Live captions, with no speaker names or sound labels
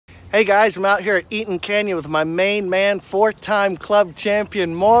Hey guys, I'm out here at Eaton Canyon with my main man, four-time club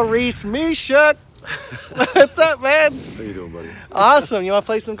champion, Maurice MISCHOOK. What's up, man? How you doing, buddy? Awesome. You want to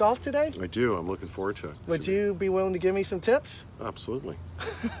play some golf today? I do. I'm looking forward to it. Would you be willing to give me some tips? Absolutely.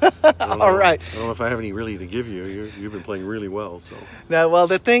 All right. I don't know if I have any really to give you. You've been playing really well, so. No, well,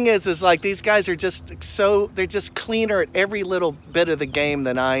 the thing is like these guys are just they're just cleaner at every little bit of the game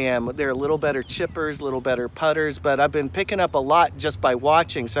than I am. They're a little better chippers, a little better putters, but I've been picking up a lot just by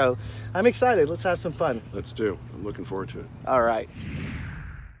watching, so I'm excited. Let's have some fun. Let's do. I'm looking forward to it. All right.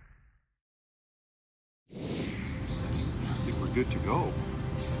 I think we're good to go.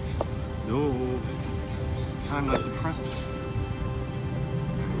 No time like the present.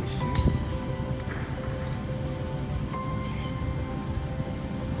 Let me see.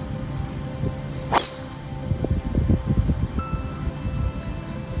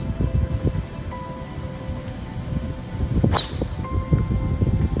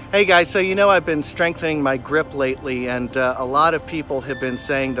 Hey guys, so you know I've been strengthening my grip lately, and a lot of people have been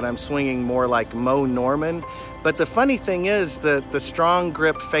saying that I'm swinging more like Mo Norman. But the funny thing is that the strong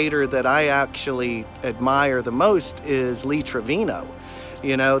grip fader that I actually admire the most is Lee Trevino.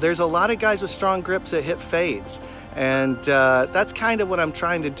 You know, there's a lot of guys with strong grips that hit fades, and that's kind of what I'm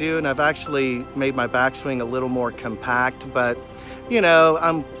trying to do, and I've actually made my backswing a little more compact, but you know,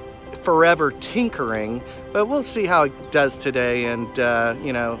 I'm forever tinkering, but we'll see how it does today, and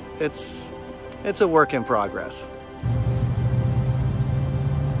you know, it's a work in progress.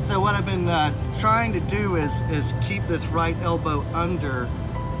 So what I've been trying to do is keep this right elbow under,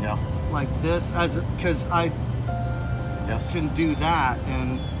 like this, because I can do that,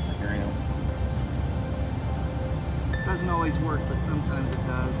 and it doesn't always work, but sometimes it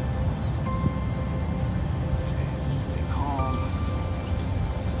does. Okay, just stay calm.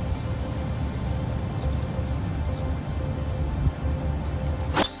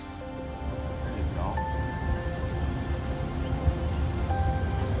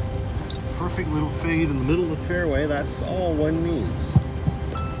 Perfect little fade in the middle of the fairway. That's all one needs.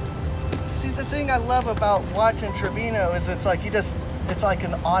 See, the thing I love about watching Trevino is it's like it's like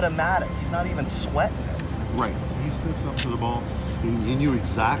an automatic. He's not even sweating it. Right. He steps up to the ball. He knew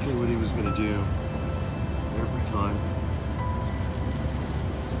exactly what he was going to do every time.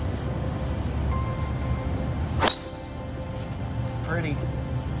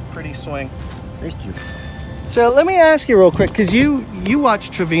 Pretty swing. Thank you. So let me ask you real quick, because you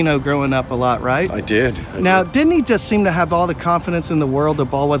watched Trevino growing up a lot, right? I did. Now, didn't he just seem to have all the confidence in the world the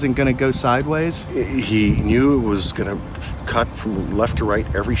ball wasn't going to go sideways? He knew it was going to cut from left to right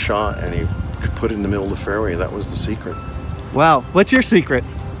every shot, and he could put it in the middle of the fairway. That was the secret. Wow. What's your secret?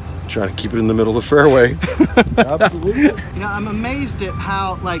 Trying to keep it in the middle of the fairway. Absolutely. You know, I'm amazed at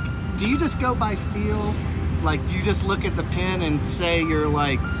how, like, do you just go by feel? Like, do you just look at the pin and say you're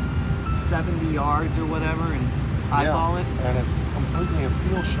like 70 yards or whatever and eyeball it? And it's completely a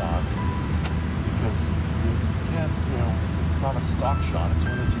feel shot because you can't, you know, it's not a stock shot. It's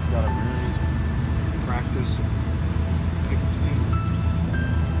one that you've got to really practice and pick clean.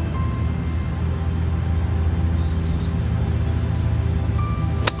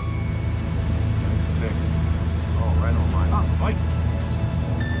 Nice pick. Oh, right on line. Oh, right.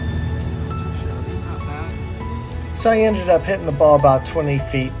 Not bad. So I ended up hitting the ball about 20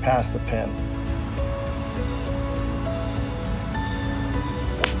 feet past the pin.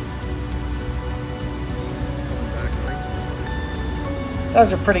 That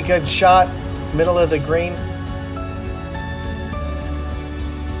was a pretty good shot, middle of the green.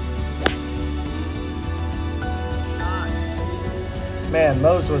 Man,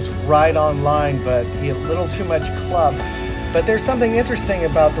 Mose was right on line, but he had a little too much club. But there's something interesting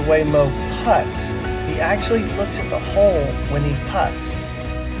about the way Mo putts. He actually looks at the hole when he putts,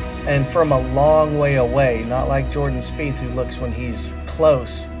 and from a long way away, not like Jordan Spieth, who looks when he's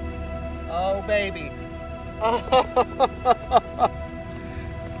close. Oh, baby.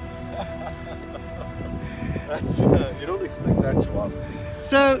 That's you don't expect that too often.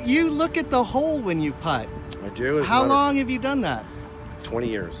 So you look at the hole when you putt. I do. How long have you done that? 20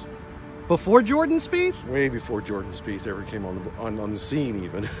 years. Before Jordan Spieth? Way before Jordan Spieth ever came on the scene,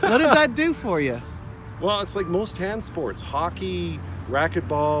 even. What does that do for you? Well, it's like most hand sports, hockey,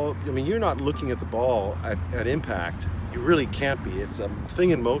 racquetball. I mean, you're not looking at the ball at impact. You really can't be. It's a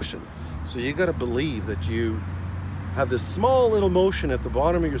thing in motion. So you got to believe that you have this small little motion at the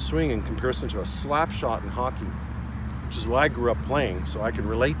bottom of your swing in comparison to a slap shot in hockey, which is why I grew up playing, so I can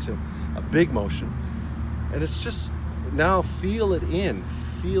relate to a big motion. And it's just, now feel it in.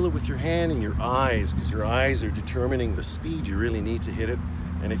 Feel it with your hand and your eyes, because your eyes are determining the speed you really need to hit it.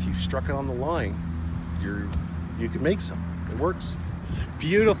 And if you struck it on the line, you can make some. It works.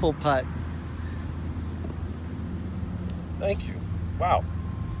 Beautiful putt. Thank you. Wow.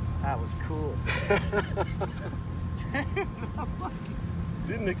 That was cool.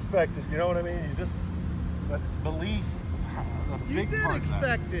 Didn't expect it, you know what I mean? You just, but belief, a big part of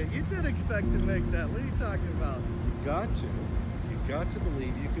that. You did expect to make that. What are you talking about? You got to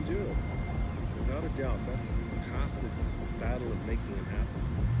believe you can do it. Without a doubt, that's half the battle of making it happen.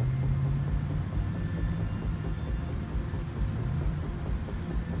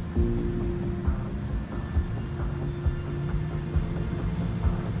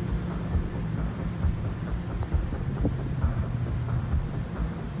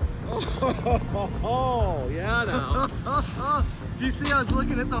 Oh, yeah, now. Do you see I was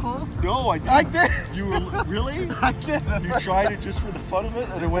looking at the hole? No, I didn't. I did. You were, really? I did. You tried it just for the fun of it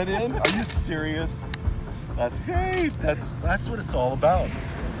and it went in? Are you serious? That's great. That's what it's all about.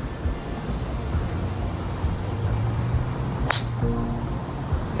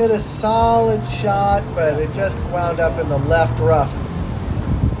 Hit a solid shot, but it just wound up in the left rough.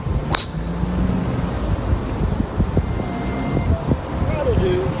 That'll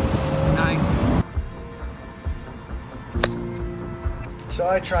do. Nice. So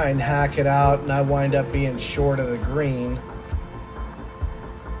I try and hack it out, and I wind up being short of the green.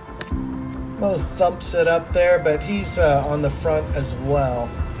 Mo thumps it up there, but he's on the front as well.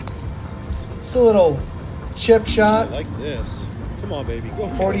 It's a little chip shot. I like this. Come on, baby. Go.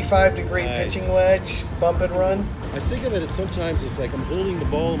 45-degree Nice. pitching wedge, bump and run. I think of it as sometimes it's like I'm holding the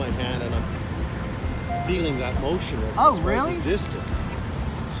ball in my hand and I'm feeling that motion of Oh, as far as really? the distance.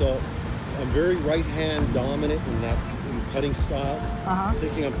 So I'm very right hand dominant in that in putting style. Uh-huh.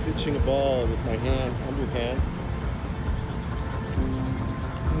 Thinking I'm pitching a ball with my hand, underhand.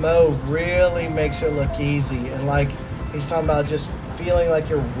 Mo really makes it look easy, and like he's talking about just feeling like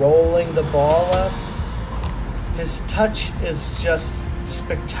you're rolling the ball up. His touch is just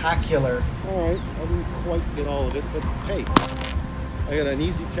spectacular. All right, I didn't quite get all of it, but hey, I got an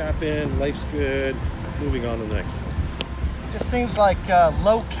easy tap in, life's good, moving on to the next one. Just seems like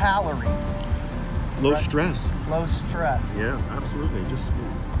low calorie, Low Right. stress. low stress. Yeah, absolutely. Just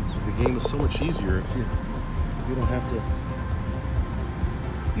the game is so much easier if you don't have to.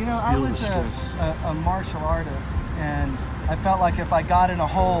 You know, I Feel the was stress. a martial artist, and I felt like if I got in a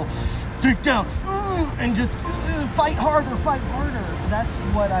hole, dig down, and just fight harder, that's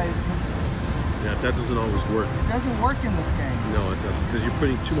what Yeah, that doesn't always work. it doesn't work in this game. No, it doesn't, because you're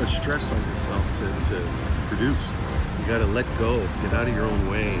putting too much stress on yourself to produce. You got to let go, get out of your own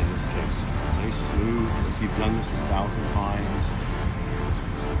way in this case. Nice, smooth, like you've done this 1,000 times.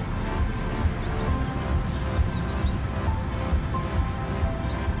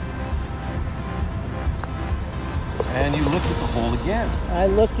 And you looked at the hole again. I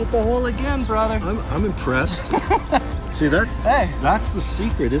looked at the hole again, brother. I'm impressed. See, that's the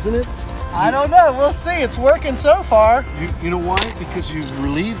secret, isn't it? I don't know. We'll see. It's working so far. You know why? Because you've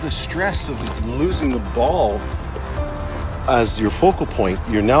relieved the stress of losing the ball as your focal point.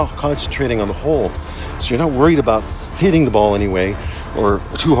 You're now concentrating on the hole. So you're not worried about hitting the ball anyway, or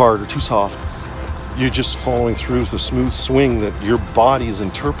too hard or too soft. You're just following through the smooth swing that your body is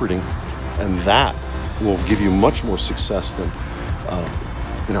interpreting, and that will give you much more success than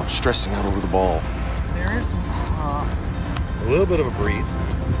stressing out over the ball. There is. A little bit of a breeze.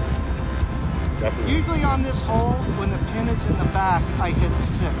 Definitely. Usually on this hole, when the pin is in the back, I hit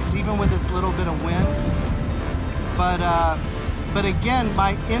 6, even with this little bit of wind. But again,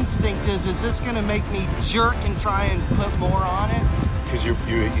 my instinct is this going to make me jerk and try and put more on it? Because you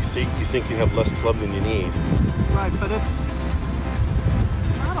think you have less club than you need. Right, but it's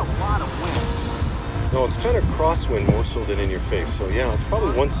not a lot of wind. No, it's kind of crosswind more so than in your face. So yeah, it's probably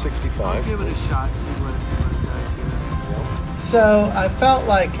 165. I'll give it a shot, see what it does here. So I felt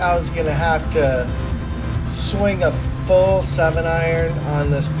like I was going to have to swing a full 7-iron on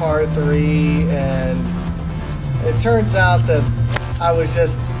this par 3, and it turns out that I was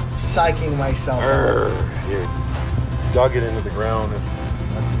just psyching myself out. You dug it into the ground, and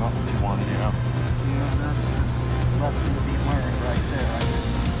that's not what you wanted, Yeah, that's a lesson to be learned right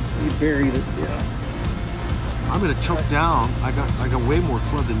there. You buried it. Yeah. I'm gonna choke down. I got way more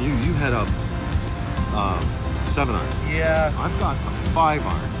club than you. You had a 7-iron. Yeah. I've got a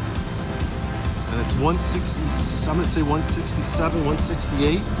 5-iron, and it's 160. I'm gonna say 167,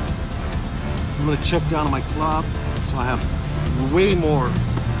 168. I'm gonna choke down on my club, so I have way more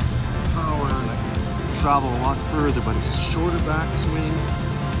power and I can travel a lot further. But it's shorter backswing,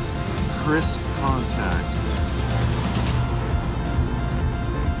 crisp contact.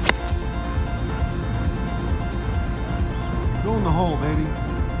 Go in the hole, baby.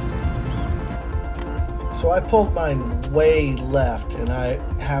 So I pulled mine way left, and I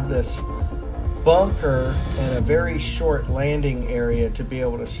have this bunker and a very short landing area to be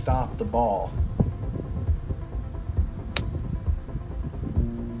able to stop the ball.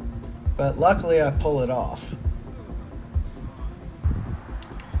 But luckily I pull it off.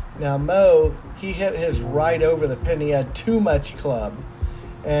 Now Mo, he hit his right over the pin. He had too much club,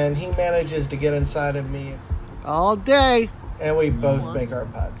 and he manages to get inside of me all day, and we both make our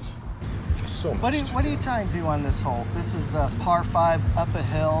putts. So What are you trying to do on this hole? This is a par 5 up a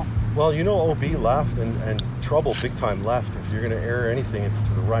hill. Well, you know, OB left and trouble big time left. If you're going to err anything, it's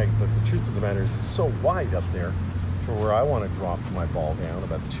to the right. But the truth of the matter is it's so wide up there for where I want to drop my ball down,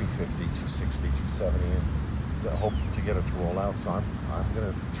 about 250, 260, 270, and hope to get it to roll out. So I'm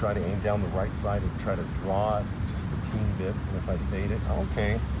going to try to aim down the right side and try to draw it just a teeny bit. And if I fade it,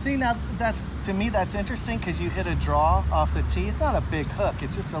 okay. See, now to me that's interesting because you hit a draw off the tee. It's not a big hook,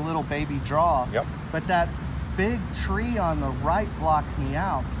 it's just a little baby draw. Yep. But that big tree on the right blocks me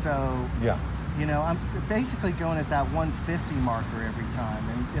out. So yeah, you know, I'm basically going at that 150 marker every time.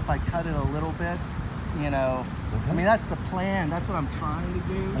 And if I cut it a little bit, you know, I mean, that's the plan. That's what I'm trying to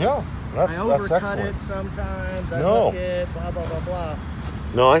do. Yeah, that's excellent. I overcut it sometimes. I hook it, blah, blah, blah, blah.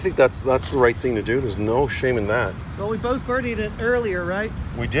 No, I think that's the right thing to do. There's no shame in that. Well, we both birdied it earlier, right?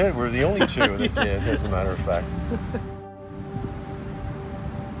 We did. We're the only two that did, as a matter of fact.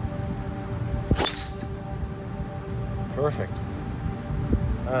 Perfect.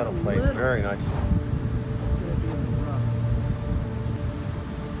 That'll play very nicely.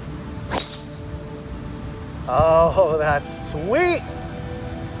 Oh, that's sweet.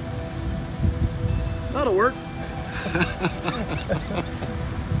 That'll work.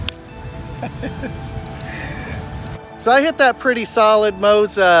 So I hit that pretty solid.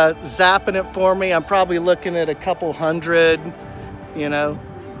 Mo's zapping it for me. I'm probably looking at a couple hundred, you know,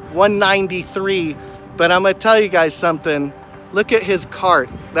 193. But I'm gonna tell you guys something. Look at his cart.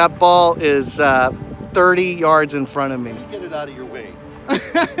 That ball is 30 yards in front of me. Get it out of your way.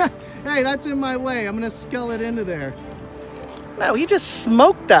 Hey, that's in my way. I'm gonna scull it into there. No, he just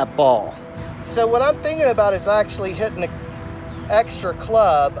smoked that ball. So what I'm thinking about is actually hitting an extra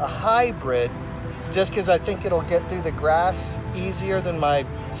club, a hybrid, just because I think it'll get through the grass easier than my,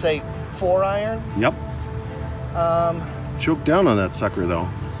 say, 4-iron. Yep. Choke down on that sucker, though.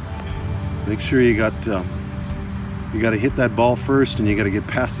 Make sure you got to hit that ball first, and you got to get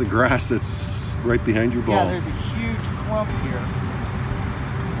past the grass that's right behind your ball. Yeah, there's a huge clump here.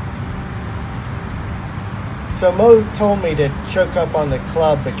 So Mo told me to choke up on the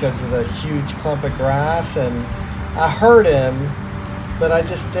club because of the huge clump of grass, and I heard him, but I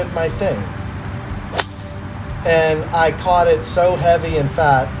just did my thing. And I caught it so heavy and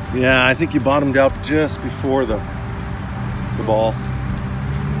fat. Yeah, I think you bottomed out just before the ball.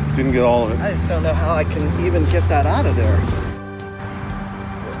 Didn't get all of it. I just don't know how I can even get that out of there.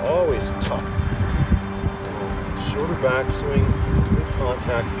 They're always tough. So, shorter backswing, good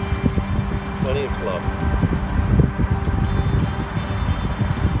contact, plenty of club.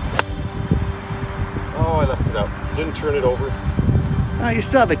 Oh, I left it out. Didn't turn it over. Oh, you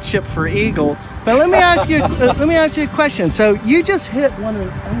still have a chip for eagle. But let me ask you, a question. So you just hit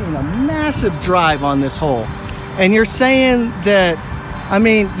a massive drive on this hole, and you're saying that, I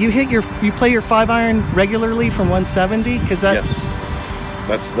mean, you play your 5-iron regularly from 170? Because yes,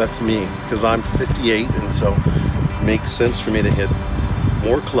 that's me. Because I'm 58, and so it makes sense for me to hit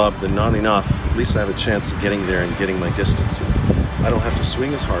more club than not enough. At least I have a chance of getting there and getting my distance. And I don't have to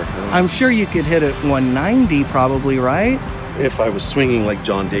swing as hard. I'm sure you could hit it 190 probably, right? If I was swinging like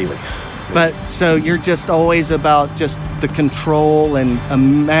John Daly. But so you're just always about just the control and a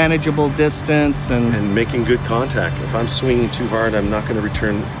manageable distance and making good contact. If I'm swinging too hard, I'm not going to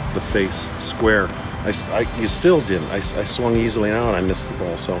return the face square. You still didn't. I swung easily now and I missed the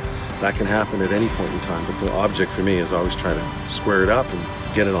ball. So that can happen at any point in time. But the object for me is always try to square it up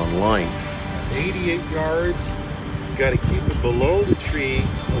and get it on line. 88 yards. You got to keep it below the tree,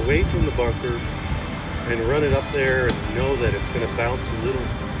 away from the bunker, and run it up there and know that it's going to bounce a little,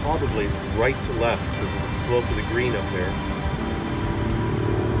 probably right to left because of the slope of the green up there.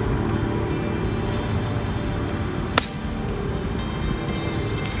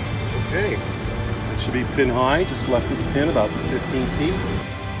 Okay, that should be pin high, just left of the pin, about 15 feet.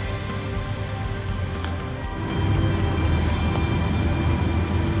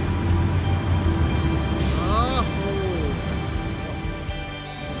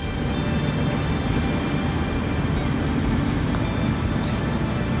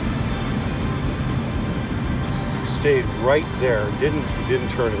 Stayed right there, didn't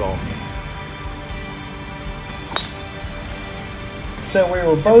turn at all. So we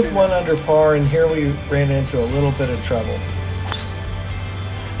were both 1 under par, and here we ran into a little bit of trouble.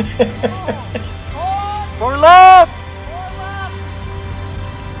 For left!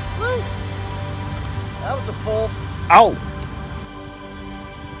 That was a pull. Ow!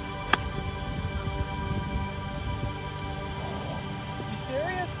 You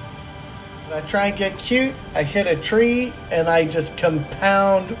serious? When I try and get cute, I hit a tree and I just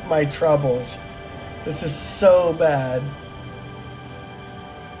compound my troubles. This is so bad.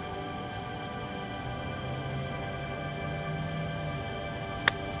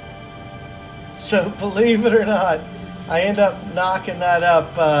 So believe it or not, I end up knocking that up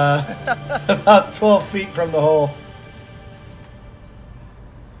about 12 feet from the hole.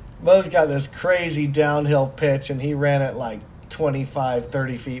 Mo's got this crazy downhill pitch, and he ran it like 25,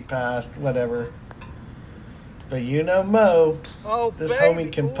 30 feet past, whatever. But you know Mo, this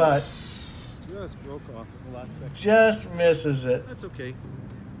homie can putt. Just broke off in the last second. Just misses it. That's okay.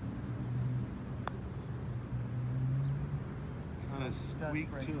 Kind of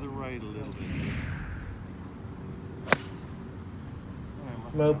squeak to the right a little bit.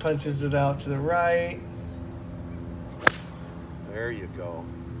 Mo punches it out to the right. There you go.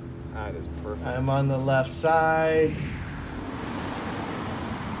 That is perfect. I'm on the left side.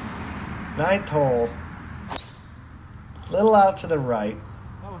 9th hole. Little out to the right.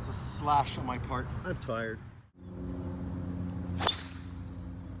 That was a slash on my part. I'm tired.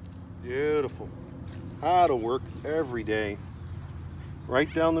 Beautiful. How to work every day.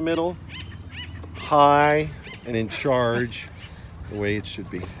 Right down the middle. High and in charge. The way it should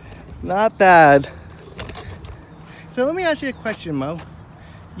be. Not bad. So let me ask you a question, Mo.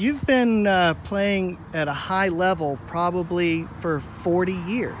 You've been playing at a high level probably for 40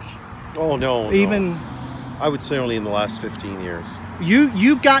 years. Oh no. Even I would say only in the last 15 years.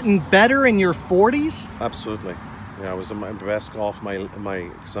 you've gotten better in your 40s? Absolutely. Yeah, I was in my best golf,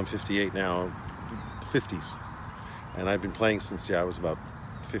 because I'm 58 now, 50s. And I've been playing since, I was about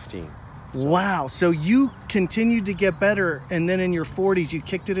 15. So. Wow. So you continued to get better, and then in your 40s you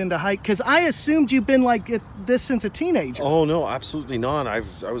kicked it into height? Because I assumed you've been like this since a teenager. Oh no, absolutely not. I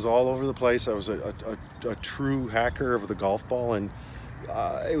was all over the place. I was a true hacker of the golf ball, and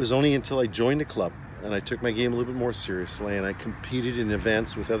it was only until I joined the club and I took my game a little bit more seriously, and I competed in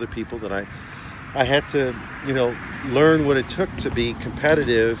events with other people that I had to, learn what it took to be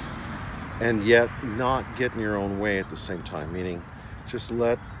competitive and yet not get in your own way at the same time, meaning just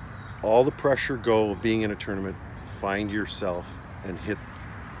let all the pressure go of being in a tournament, find yourself and hit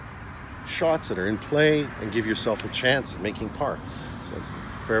shots that are in play and give yourself a chance at making par. So it's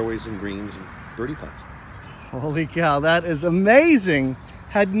fairways and greens and birdie putts. Holy cow, that is amazing.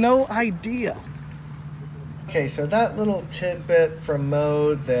 Had no idea. Okay, so that little tidbit from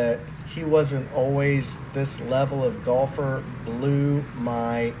Mo that he wasn't always this level of golfer blew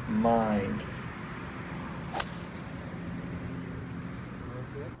my mind.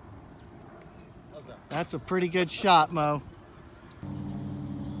 That's a pretty good shot, Mo.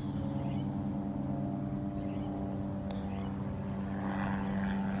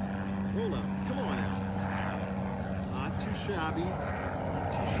 Roll up. Come on out. Not too shabby. Not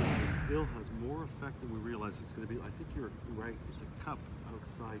too shabby. Hill has more effect than we realize it's going to be. I think you're right. It's a cup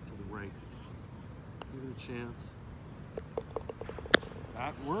outside to the right. Give it a chance.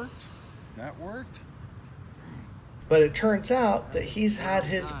 That worked. That worked. But it turns out that he's had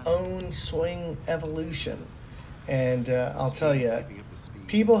his own swing evolution. And I'll tell you,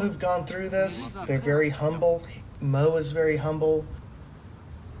 people who've gone through this, they're very humble. Mo is very humble.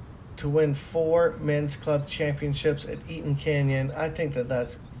 To win 4 men's club championships at Eaton Canyon, I think that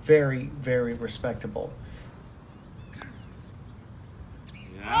that's very, very respectable.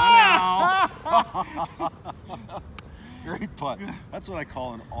 Yeah, great putt. That's what I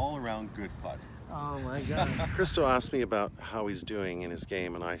call an all-around good putt. Oh my God. Christo asked me about how he's doing in his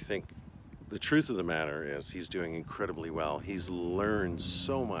game, and I think the truth of the matter is he's doing incredibly well. He's learned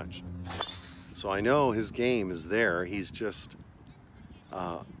so much. So I know his game is there. He's just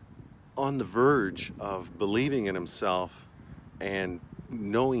on the verge of believing in himself and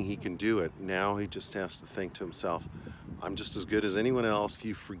knowing he can do it. Now he just has to think to himself, I'm just as good as anyone else. If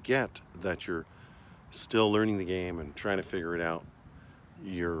you forget that you're still learning the game and trying to figure it out,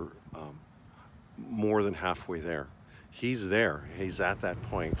 you're more than halfway there. He's there. He's at that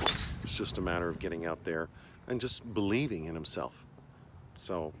point. It's just a matter of getting out there and just believing in himself.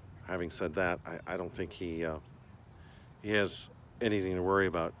 So having said that, I don't think he has anything to worry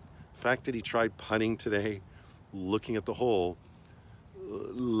about. The fact that he tried putting today, looking at the hole,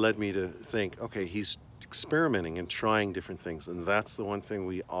 led me to think, okay, he's experimenting and trying different things. And that's the one thing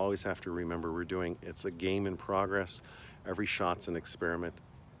we always have to remember we're doing. It's a game in progress. Every shot's an experiment.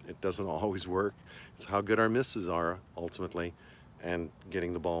 It doesn't always work. It's how good our misses are ultimately, and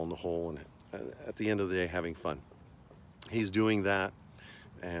getting the ball in the hole, and at the end of the day having fun. He's doing that,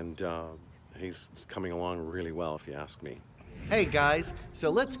 and he's coming along really well, if you ask me. Hey guys, so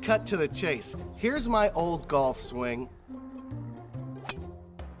let's cut to the chase. Here's my old golf swing.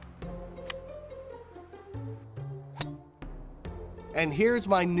 And here's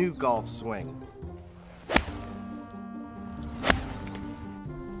my new golf swing.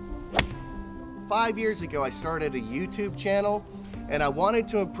 Five years ago, I started a YouTube channel, and I wanted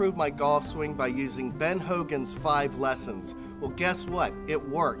to improve my golf swing by using Ben Hogan's 5 lessons. Well, guess what? It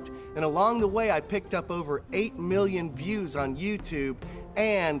worked. And along the way, I picked up over 8 million views on YouTube,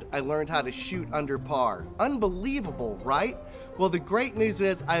 and I learned how to shoot under par. Unbelievable, right? Well, the great news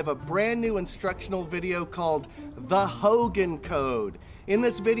is I have a brand new instructional video called The Hogan Code. In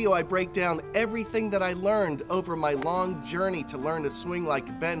this video, I break down everything that I learned over my long journey to learn to swing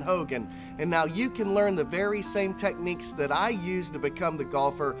like Ben Hogan. And now you can learn the very same techniques that I used to become the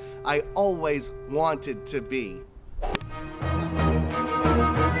golfer I always wanted to be.